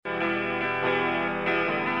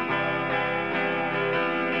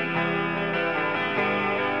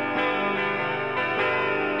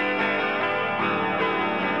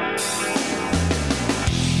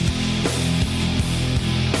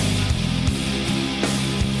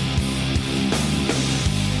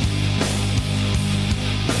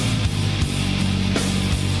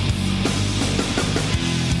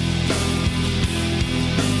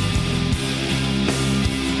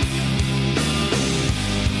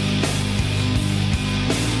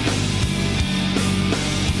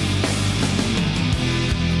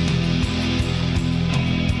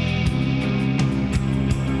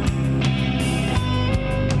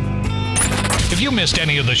missed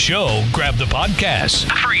any of the show, grab the podcast.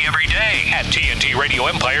 Free every day at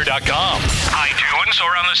TNTRadioEmpire.com, iTunes,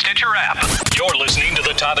 or on the Stitcher app. You're listening to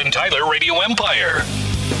the Todd and Tyler Radio Empire.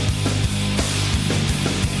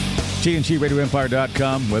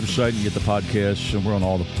 TNTRadioEmpire.com website. You get the podcast. And we're on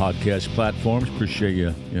all the podcast platforms. Appreciate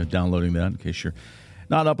you downloading that in case you're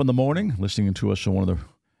not up in the morning, listening to us on one of the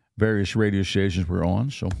various radio stations we're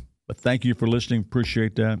on. But thank you for listening.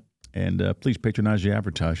 Appreciate that. And please patronize the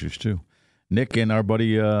advertisers, too. Nick and our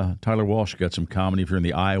buddy Tyler Walsh got some comedy if you're in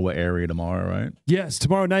the Iowa area tomorrow, right? Yes,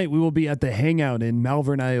 tomorrow night we will be at the Hangout in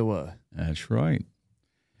Malvern, Iowa. That's right.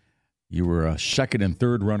 You were second and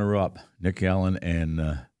third runner-up, Nick Allen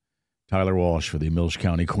and Tyler Walsh for the Mills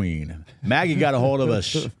County Queen. Maggie got a hold of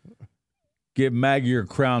us. Give Maggie your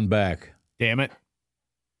crown back. Damn it.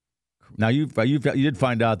 Now, you did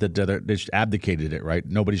find out that they just abdicated it, right?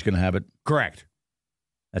 Nobody's going to have it? Correct.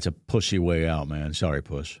 That's a pussy way out, man. Sorry,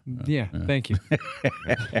 puss. Yeah, thank you.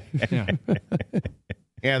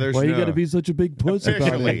 Yeah, there's Why you got to be such a big puss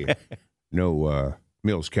about it? no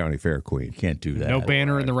Mills County Fair Queen. You can't do that. No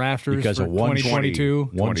banner in the rafters because for of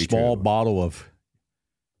 2022. One small bottle of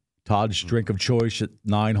Todd's drink of choice at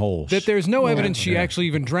 9 holes. That there's no evidence she actually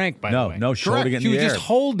even drank, by the way. No, she holding it in She the was air. just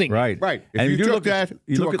holding it. Right. If you took that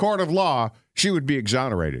to a court of law, she would be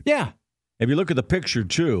exonerated. Yeah. If you look at the picture,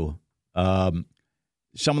 too,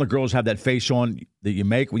 some of the girls have that face on that you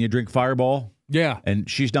make when you drink Fireball. Yeah. And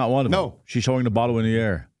she's not one of them. No. She's holding the bottle in the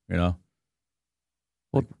air,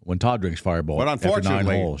 Like when Todd drinks Fireball. But after unfortunately,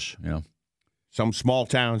 9 holes, some small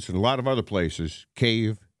towns and a lot of other places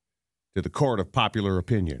cave to the court of popular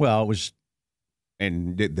opinion. Well, it was...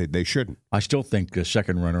 And they shouldn't. I still think the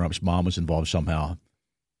second runner-up's mom was involved somehow.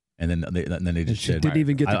 And then they just She said... didn't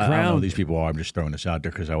even get the I don't know crown. who these people are. I'm just throwing this out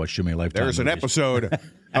there because I watched too many Lifetime There's an movies. episode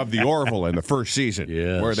of The Orville in the first season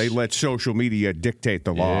Yes. where they let social media dictate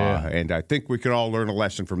the law, Yeah. and I think we could all learn a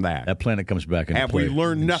lesson from that. That planet comes back into Have play. we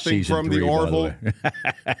learned in nothing season from 3, The by Orville? way.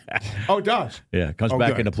 Oh, it does? Yeah, it comes Oh,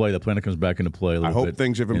 back good. into play. The planet comes back into play a little I hope bit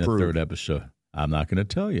things have in the improved. third episode. I'm not going to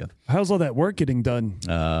tell you. How's all that work getting done?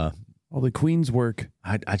 All the Queen's work.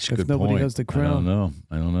 That's a If good nobody point. has the crown.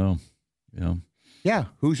 I don't know. Yeah,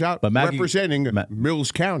 who's out But Maggie- representing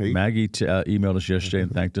Mills County? Maggie emailed us yesterday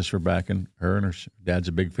and thanked us for backing her, and her dad's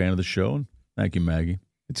a big fan of the show. And thank you, Maggie.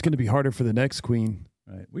 It's going to be harder for the next Queen.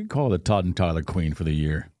 Right. We can call it the Todd and Tyler Queen for the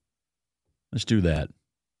year. Let's do that.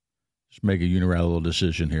 Just make a unilateral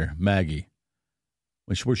decision here. Maggie,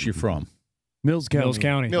 where's she from? Mills County. Mills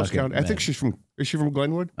County. Mills Okay, County. I think is she from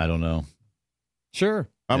Glenwood? I don't know. Sure.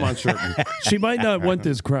 I'm uncertain. She might not want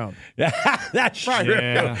this crown. That's Right. true.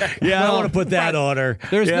 Yeah. Yeah, I don't want to put that on her.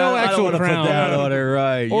 There's no I don't actual want to crown. put that on her,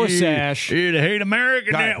 right? Or You- sash. You hate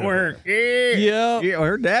American Right. Network. Yeah. Yeah,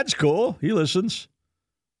 her dad's cool. He listens.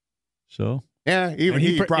 So Yeah, even And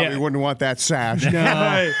he he probably yeah. wouldn't want that sash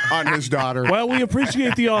No. on his daughter. Well, we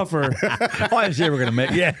appreciate the offer. I was never going to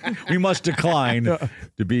make. Yeah, we must decline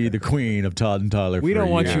to be the queen of Todd and Tyler. We for don't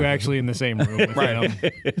a want year. you actually in the same room with Right.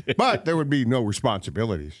 him. But there would be no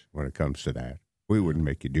responsibilities when it comes to that. We wouldn't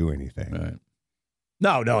make you do anything. Right.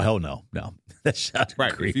 No, hell no. That sounds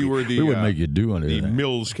Right. creepy. If you were the we wouldn't make you do the anything.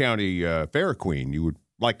 Mills County Fair Queen, you would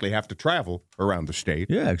likely have to travel around the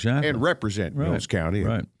state Yeah, exactly. and represent Right. Mills County.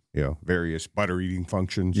 Right. Various butter eating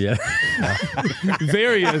functions. Yeah,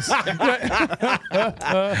 Various.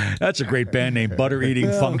 that's a great band name, Butter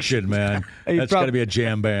Eating Function, man. Hey, That's got to be a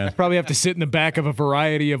jam band. Probably have to sit in the back of a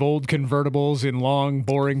variety of old convertibles in long,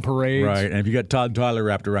 boring parades. Right, and if you got Todd and Tyler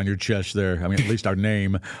wrapped around your chest there, I mean, at least our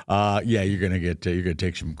name, you're gonna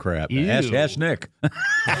take some crap. Ask Nick.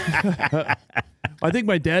 I think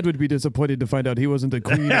my dad would be disappointed to find out he wasn't the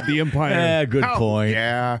queen of the empire. Yeah, good Oh, point.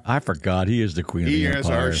 yeah. I forgot he is the queen He of the is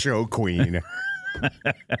empire. our show queen.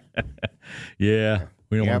 Yeah,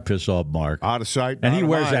 we don't Yep. want to piss off Mark. Out of sight, And he out of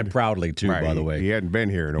wears mind. that proudly too, Right. by the way. He hadn't been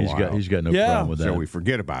here in a while. He's got no Yeah. problem with that. So we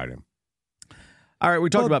forget about him. All right,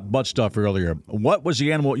 we talked about butt stuff earlier. What was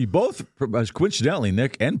the animal? You both, coincidentally,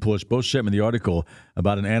 Nick and Puss both sent me the article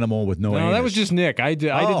about an animal with no No, anus. that was just Nick. I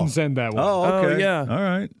didn't send that one. Oh, okay. Oh, yeah. All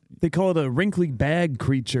right. They call it a wrinkly bag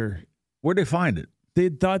creature. Where'd they find it? They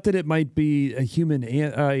thought that it might be a human,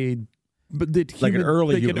 but that Like human, an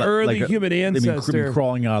early, like an early human I mean, ancestor.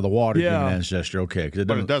 crawling out of the water, Yeah. human ancestor. Okay, because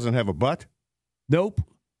But it doesn't have a butt? Nope.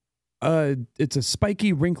 It's a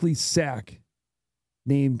spiky, wrinkly sac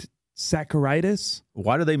named Saccharitis,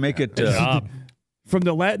 Why do they make it? from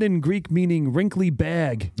the Latin and Greek meaning wrinkly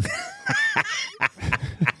bag.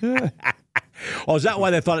 Oh, is that why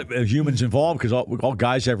they thought humans involved? Because all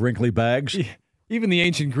guys have wrinkly bags. Even the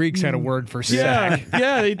ancient Greeks had a word for sack.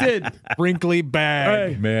 Yeah, they did. Wrinkly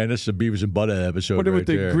bag. Hey, Man, this is a Beavis and Butthead episode wonder right what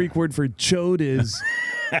the there. Greek word for chode is.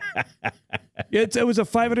 It was a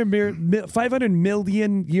 500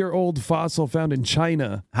 million year old fossil found in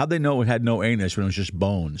China. How'd they know it had no anus when it was just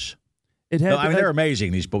bones? It had. No, I mean, they're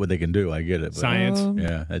amazing. These, but what they can do, I get it. But, Science.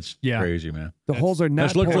 yeah, that's Yeah. crazy, man. The holes are not.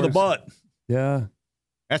 Let's look for the pores. butt. Yeah.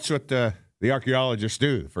 That's what the archaeologists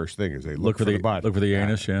do. The first thing is they look for the butt. Look for the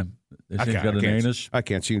anus. Yeah, this thing's got an anus. I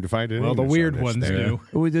can't seem to find it. Well, the weird ones do.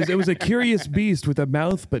 It was a curious beast with a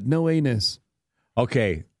mouth but no anus.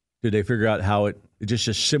 Okay, did they figure out how it just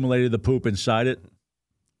assimilated the poop inside it?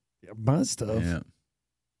 It must have. Yeah.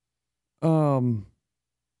 Um.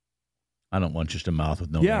 I don't want just a mouth with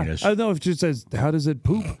no Yeah. anus. I don't know if it just says how does it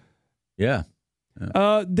poop. Yeah.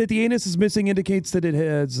 That the anus is missing indicates that it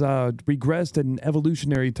has regressed in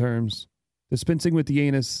evolutionary terms. Dispensing with the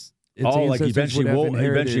anus. Its Like ancestors eventually, would have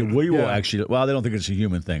inherited. we will Yeah. actually. Well, they don't think it's a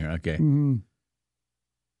human thing. Okay. Mhm.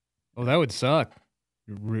 Oh, that would suck.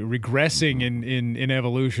 Regressing in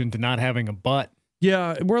evolution to not having a butt.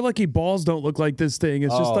 Yeah, we're lucky balls don't look like this thing.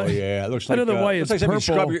 It's just like, yeah, it looks I like don't know why looks it's like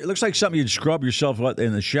something you'd purple. it looks like something you'd scrub yourself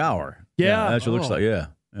in the shower. Yeah. That's what it looks like. Yeah.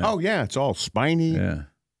 Oh yeah, it's all spiny. Yeah.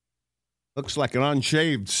 Looks like an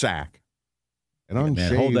unshaved sack. An Man,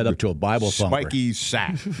 unshaved, hold that up to a Bible thumper. spiky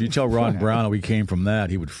sack. If you tell Ron Brown we came from that,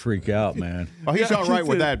 he would freak out, man. Well, he's all right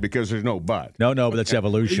with that because there's no butt. No, but that's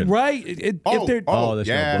evolution. right? If they're, that's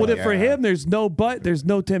yeah. no butt. well, if for him there's no butt, there's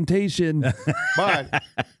no temptation. But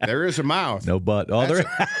there is a mouth. No butt. Oh,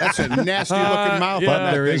 That's a nasty looking mouth. yeah. on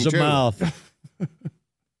that there thing, is a too. mouth.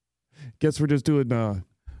 Guess we're just doing.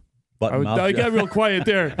 Butt and mouth. I got real quiet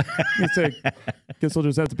there. It's like, guess I'll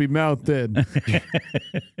just have to be mouth then.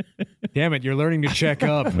 Damn it, you're learning to check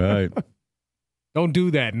up. Right. Don't do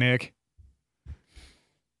that, Nick.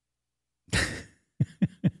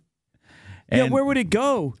 Yeah, And where would it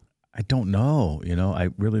go? I don't know. I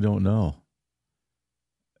really don't know.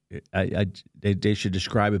 They should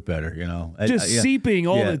describe it better. Just seeping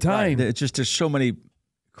all the time. Right. It's just there's so many,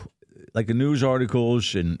 like the news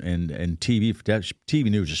articles and TV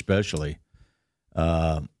news especially.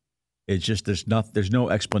 It's just there's no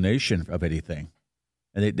explanation of anything,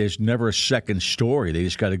 and there's never a second story. They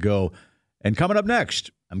just got to go. And coming up next,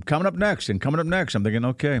 I'm thinking,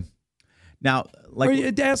 okay. Now,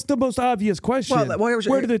 like, ask the most obvious question. Well,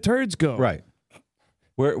 where do the turds go? right?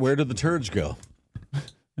 Where do the turds go?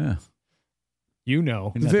 Yeah, You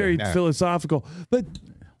know. It's very philosophical, but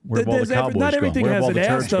where have all the cowboys not gone? everything Where have has all an the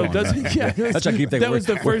ass, turds though, gone? does it? Yeah, That's what I keep thinking. that was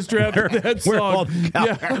the first draft of that song.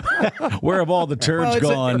 Where have all the turds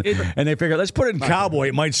gone? it- And they figure, let's put it in cowboy.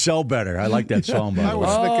 It might sell better. I like that song, by the way.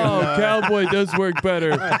 Oh, cowboy does work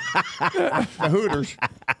better. The Hooters.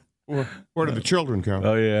 Where do the children come?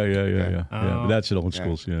 Oh yeah. But that's an old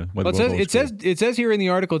school. Yeah. Well, it says here in the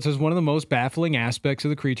article, it says one of the most baffling aspects of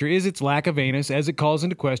the creature is its lack of anus, as it calls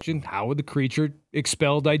into question how would the creature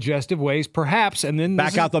expel digestive waste, perhaps, and then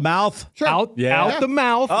back out the mouth. out the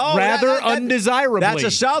mouth, Oh, rather undesirably. That's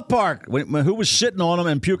a South Park. Who was sitting on him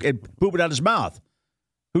and poop it out his mouth?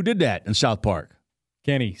 Who did that in South Park?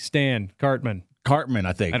 Kenny, Stan, Cartman. Cartman,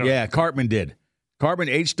 I think. I don't- Yeah, Cartman did. Cartman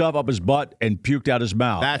ate stuff up his butt and puked out his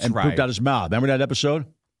mouth. That's and right. Pooped out his mouth. Remember that episode?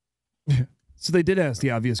 So they did ask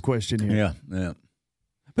the obvious question here. Yeah.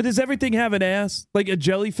 But does everything have an ass? Like a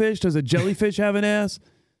jellyfish? Does a jellyfish have an ass?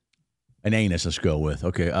 An anus, let's go with.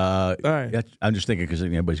 Okay. All right. I'm just thinking because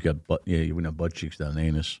everybody's got butt. Yeah, you wouldn't have butt cheeks without an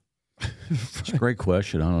anus. It's a great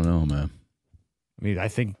question. I don't know, man. I mean, I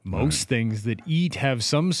think most things that eat have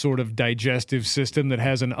some sort of digestive system that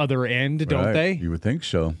has an other end, don't Right. they? You would think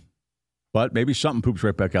so. But maybe something poops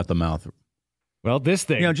right back out the mouth. Well, this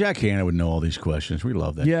thing. Jack Hanna would know all these questions. We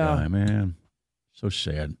love that guy, man. So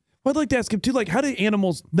sad. Well, I'd like to ask him too, like, how do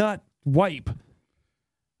animals not wipe?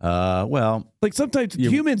 Well, Like sometimes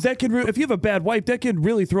humans, that can, if you have a bad wipe, that can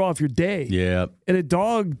really throw off your day. yeah. And a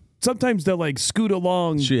dog, sometimes they'll like scoot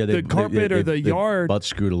along So, yeah, the carpet or the yard. Butt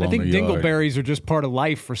scoot along I think the yard. dingleberries are just part of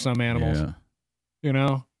life for some animals. Yeah. You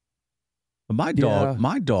know? But Yeah.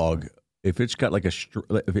 my dog, if it's got like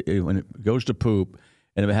when it goes to poop,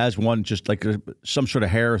 and if it has one just like some sort of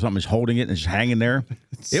hair or something is holding it and it's hanging there,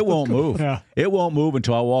 it won't move. Yeah. It won't move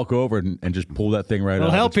until I walk over and just pull that thing right out.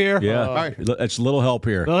 Little help here. Yeah, it's a little help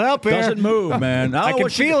here. Little help here. Doesn't move, man. I can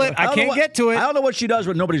feel it. I can't get to it. I don't know what she does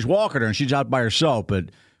when nobody's walking her and she's out by herself. But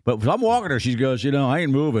if I'm walking her, she goes, I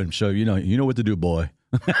ain't moving. So you know what to do, boy.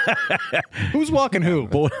 Who's walking who?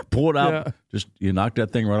 Pull it out. Yeah. Just you knock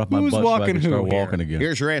that thing right off my Who's butt so I walking can start who here? walking again.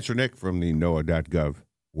 Here's your answer, Nick, from the NOAA.gov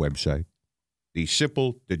website. The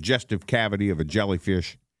simple digestive cavity of a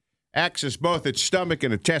jellyfish acts as both its stomach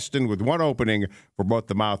and intestine with one opening for both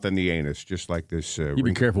the mouth and the anus, just like this. You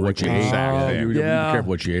be careful what you wrinkly eat. sack Yeah, there. you be Yeah. careful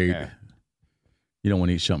what you eat. Yeah. You don't want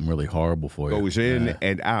to eat something really horrible for you. Goes in Yeah.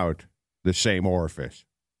 and out the same orifice.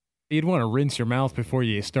 You'd want to rinse your mouth before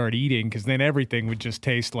you start eating, because then everything would just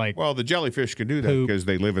taste like. Well, the jellyfish can do that Poop. because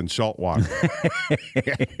they live in salt water.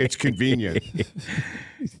 It's convenient.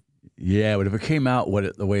 Yeah, but if it came out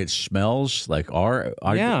the way it smells, like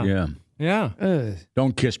Yeah.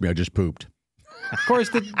 Don't kiss me. I just pooped. Of course,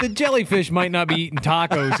 the jellyfish might not be eating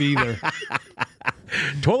tacos either.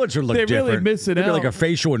 Toilets are They really miss it They'd be out. like a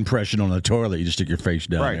facial impression on a toilet. You just stick your face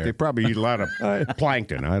down Right. there. They probably eat a lot of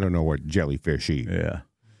plankton. I don't know what jellyfish eat, Yeah.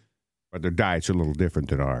 but their diet's a little different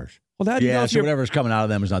than ours. Well, how do you know Yeah, if so you're whatever's coming out of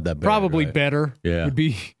them is not that bad. Probably right? better. Yeah. Would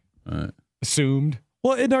be Right. assumed.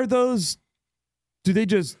 Well, and are those? Do they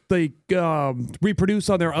just reproduce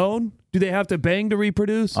on their own? Do they have to bang to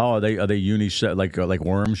reproduce? Oh, are they unisex like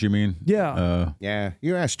worms? You mean? Yeah. Yeah,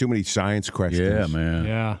 you ask too many science questions. Yeah, man.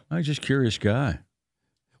 Yeah. I'm just a curious guy.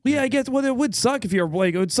 Well, yeah, I guess. Well, it would suck if you're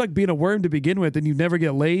like, it would suck being a worm to begin with, and you never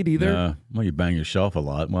get laid either. Well, you bang yourself a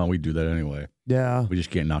lot. Well, we do that anyway. Yeah. We just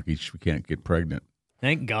can't we can't get pregnant.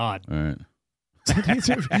 Thank God. All right.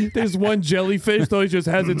 There's one jellyfish though; it just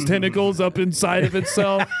has its tentacles up inside of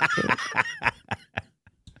itself.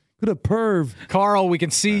 What a perv! Carl, we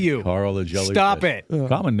can see you. Carl the jellyfish. Stop it.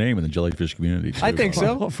 Common name in the jellyfish community. Too, I think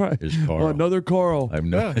so. Oh, right. Is Carl. Oh, another Carl. I've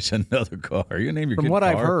noticed another Carl. You name your From kid what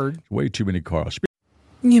I've Carl? heard. Way too many Carls.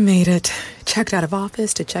 You made it. Checked out of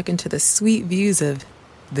office to check into the sweet views of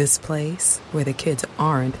this place where the kids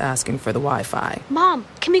aren't asking for the Wi-Fi. Mom,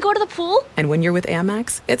 can we go to the pool? And when you're with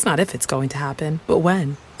Amex, it's not if it's going to happen, but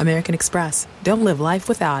when. American Express. Don't live life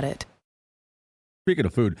without it. Speaking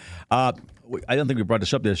of food, I don't think we brought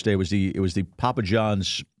this up yesterday. It was the Papa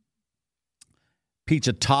John's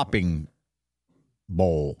pizza topping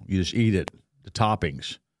bowl. You just eat it, the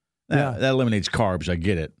toppings. That eliminates carbs. I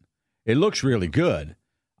get it. It looks really good.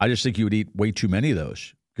 I just think you would eat way too many of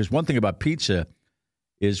those. Because one thing about pizza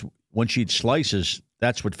is once you eat slices,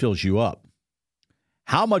 that's what fills you up.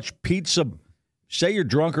 How much pizza, say you're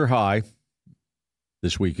drunk or high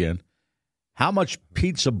this weekend, how much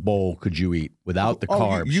pizza bowl could you eat without the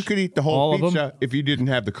carbs? You could eat the whole All of them? pizza if you didn't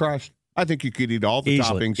have the crust. I think you could eat all the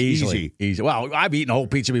toppings easy. Well, I've eaten a whole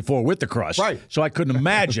pizza before with the crust. Right. So I couldn't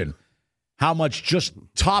imagine how much just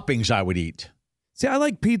toppings I would eat. See, I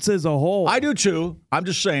like pizza as a whole. I do too. I'm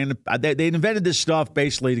just saying they invented this stuff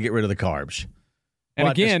basically to get rid of the carbs. And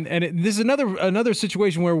But again, this is another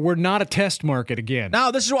situation where we're not a test market again.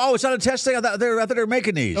 Now this is it's not a test thing. I thought they were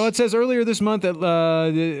making these. Oh, it says earlier this month that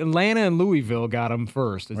Atlanta and Louisville got them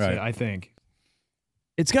first. Right. I think.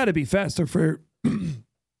 It's got to be faster for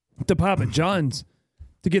the Papa John's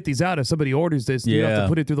to get these out. If somebody orders this, you have to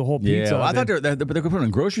put it through the whole pizza. Yeah, well, I thought oven. they're going to put them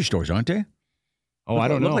in grocery stores, aren't they? Oh, I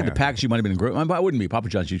don't know. Look like the package you might have been in grocery. I wouldn't be. Papa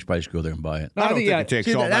John's. You should probably just go there and buy it. I don't think it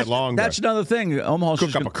takes all that long That's to another thing. Omaha's cook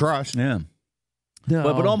just up a crust. Yeah. No.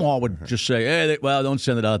 But Omaha would just say, hey, don't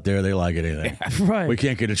send it out there. They like it anyway. Right. We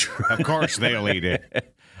can't get it. Of course, they'll eat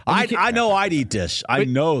it. I know I'd eat this. I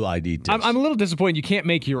know I'd eat this. I'm a little disappointed you can't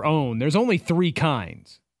make your own. There's only 3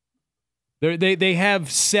 kinds. They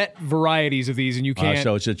have set varieties of these, and you can't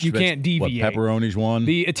can't deviate. What, pepperoni's one?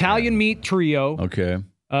 The Italian meat trio. Okay.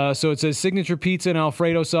 So it says signature pizza and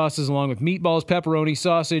Alfredo sauces along with meatballs, pepperoni,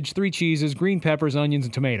 sausage, 3 cheeses, green peppers, onions,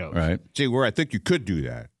 and tomatoes. Right. See, where I think you could do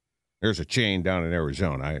that, there's a chain down in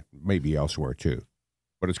Arizona, maybe elsewhere too,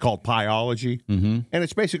 but it's called Pieology, and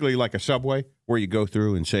it's basically like a Subway where you go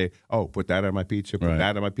through and say, "Oh, put that on my pizza, put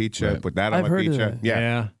that on my pizza, put that on I've my heard of pizza." that.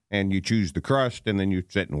 Yeah. And you choose the crust, and then you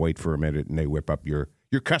sit and wait for a minute, and they whip up your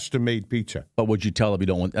custom-made pizza. But would you tell them you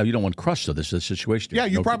don't want crust of this situation? Yeah,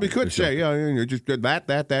 you probably could say, you just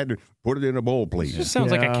that, and put it in a bowl, please. It just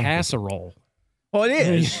sounds like a casserole. Well, it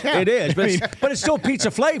is. It is. But it's still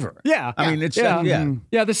pizza flavor. Yeah. I mean, it's Yeah.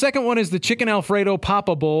 yeah. The second one is the chicken Alfredo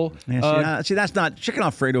Papa Bowl. See, that's not chicken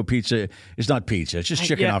Alfredo pizza. It's not pizza. It's just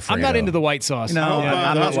chicken Alfredo. I'm not into the white sauce. No,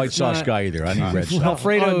 I'm not a white it's sauce not- guy either. I need red sauce.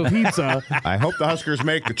 Alfredo on pizza. I hope the Huskers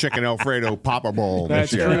make the chicken Alfredo Papa Bowl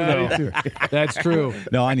That's this true, year. though. That's true.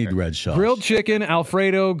 No, I need red sauce. Grilled chicken,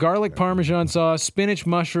 Alfredo, garlic Parmesan sauce, spinach,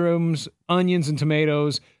 mushrooms, onions, and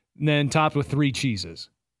tomatoes, and then topped with 3 cheeses.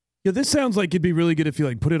 Yeah, this sounds like it'd be really good if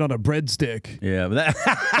you put it on a breadstick. Yeah, but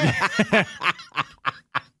that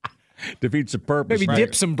defeats the purpose. Maybe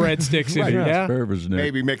dip some breadsticks in it, yeah? Purpose, Nick.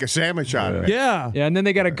 Maybe make a sandwich out of it. Yeah. Yeah, and then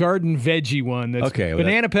they got a garden veggie one that's Okay, well,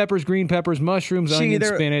 banana peppers, green peppers, mushrooms, onions,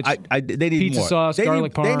 spinach, they need pizza more. sauce,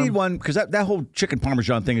 garlic They parm. need one because that whole chicken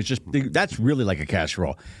parmesan thing is that's really like a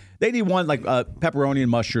casserole. They need one like pepperoni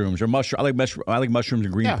and mushrooms or mushroom. I like mushrooms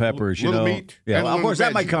and green peppers. Little meat Yeah, and well, of little course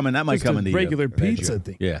that might veggie. come in. That might Just come a in the regular veggie. pizza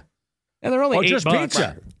thing. Yeah, and they're only or $8. just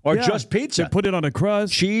pizza, or Yeah. just pizza. They put it on a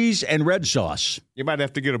crust. Cheese and red sauce. You might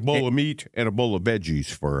have to get a bowl of meat and a bowl of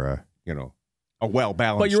veggies for, a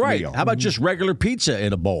well-balanced But you're right. meal. How about just regular pizza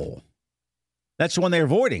in a bowl? That's the one they're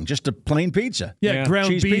avoiding, just a plain pizza. Yeah, ground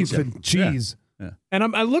Cheese beef pizza. and cheese. And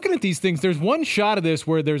I'm looking at these things. There's one shot of this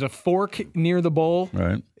where there's a fork near the bowl.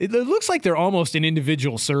 Right. It looks like they're almost an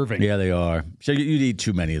individual serving. Yeah, they are. So you'd eat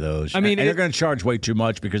too many of those. I mean, and they're going to charge way too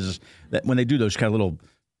much because when they do those kind of little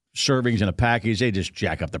servings in a package, they just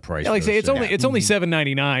jack up the price. Yeah, like I say, it's only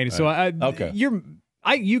 $7.99. So Okay.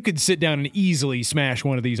 you could sit down and easily smash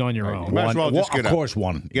one of these on your own. Might as well just of course,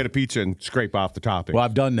 one. Get a pizza and scrape off the toppings. Well,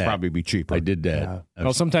 I've done that. Probably be cheaper. I did that.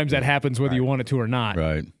 Well, sometimes that happens whether you want it to or not.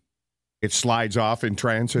 Right. It slides off in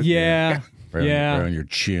transit. Yeah. Right on your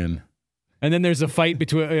chin. And then there's a fight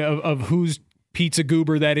between of whose pizza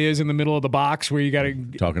goober that is in the middle of the box where you got to.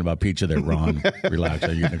 Talking about pizza there, Ron. Relax.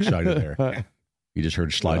 You're getting excited there. You just heard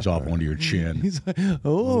it slides off onto your chin. He's like,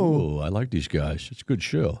 Oh, I like these guys. It's a good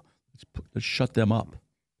show. Let's shut them up.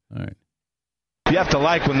 All right. You have to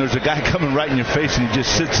like when there's a guy coming right in your face and he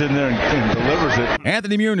just sits in there and delivers it.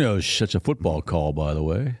 Anthony Munoz. That's a football call, by the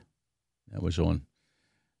way. That was on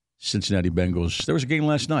Cincinnati Bengals. There was a game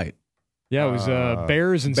last night. Yeah, it was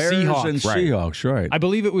Bears and Bears Seahawks. and Seahawks, right. I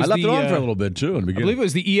believe it was I left the, it on for a little bit, too, in the I beginning. believe it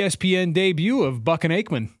was the ESPN debut of Buck and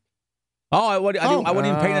Aikman. Oh, I wasn't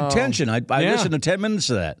even paying attention. I listened to 10 minutes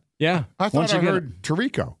of that. Yeah. I thought Once I again- heard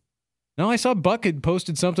Tirico. No, I saw Buck had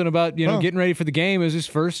posted something about, getting ready for the game. It was his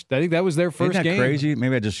first, I think that was their first Isn't that game. crazy?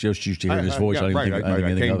 Maybe I just used to hearing his voice. Yeah, I didn't right. think, I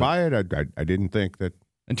anything came of by it. I didn't think that.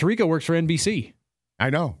 And Tirico works for NBC. I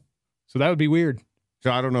know. So that would be weird.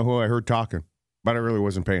 So I don't know who I heard talking, but I really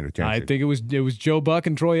wasn't paying attention. I think it was Joe Buck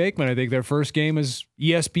and Troy Aikman. I think their first game as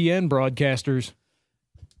ESPN broadcasters.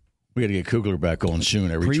 We got to get Kugler back on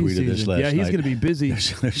soon. I retweeted this preseason. last night. Yeah, he's going to be busy.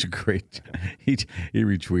 There's a great. He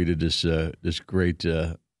retweeted this great.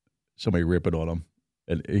 Somebody ripping on him,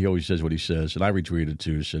 and he always says what he says. And I retweeted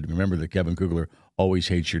too. Said, "Remember that Kevin Kugler always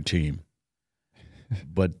hates your team."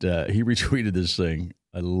 But he retweeted this thing.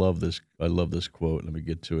 I love this. I love this quote. Let me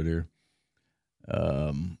get to it here.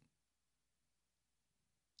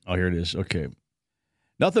 Oh, here it is. Okay.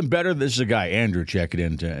 Nothing better. This is a guy, Andrew, checking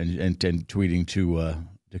in and tweeting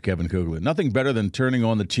to Kevin Kugler. Nothing better than turning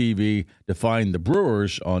on the TV to find the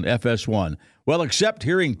Brewers on FS1. Well, except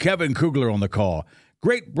hearing Kevin Kugler on the call.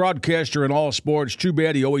 Great broadcaster in all sports. Too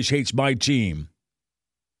bad he always hates my team.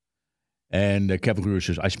 And Kevin Kugler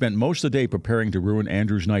says, I spent most of the day preparing to ruin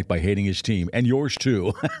Andrew's night by hating his team. And yours,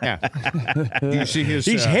 too. Yeah. Do you see his?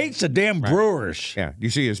 He hates the damn Brewers. Yeah. Do you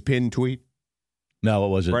see his pinned tweet No, what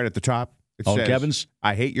was it? right at the top? It Oh, says, Kevin's?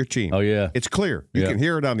 I hate your team. Oh, yeah. It's clear. You Yeah. can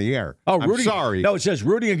hear it on the air. Oh, I'm rooting, sorry. No, it says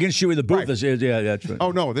rooting against you in the booth. Right. Yeah, that's right.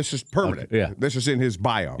 Oh, no, this is permanent. Okay, yeah. This is in his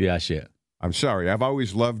bio. Yeah, I see it. I'm sorry. I've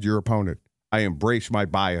always loved your opponent. I embrace my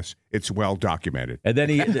bias. It's well documented. And then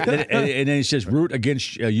and then he says root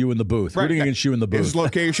against you in the booth. Right. Rooting against you in the booth. His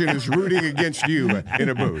location is rooting against you in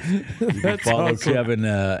a booth. Follow Kevin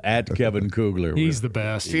at Kevin Kugler. He's the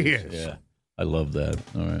best. He is. Yeah, I love that.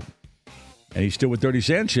 All right, and he's still with Dirty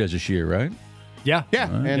Sanchez this year, right? Yeah. Yeah,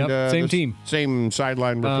 and Yep, same the team. Same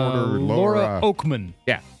sideline reporter, Laura Oakman.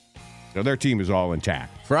 Yeah. So their team is all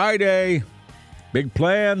intact. Friday, big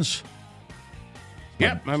plans.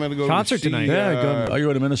 Yep, I'm going to go Concert see, tonight. Oh, you're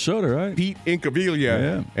going to Minnesota, right? Pete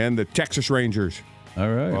Incaviglia and the Texas Rangers. All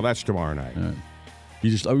right. Well, that's tomorrow night.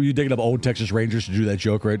 You digging up old Texas Rangers to do that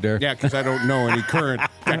joke right there? Yeah, because I don't know any current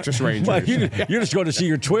Texas Rangers. Well, you're just going to see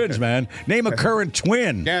your twins, man. Name a current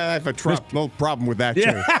twin. Yeah, I have a little problem with that,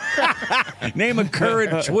 too. Name a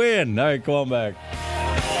current twin. All right, call him back.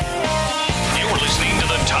 You're listening to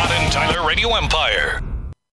the Todd and Tyler Radio Empire.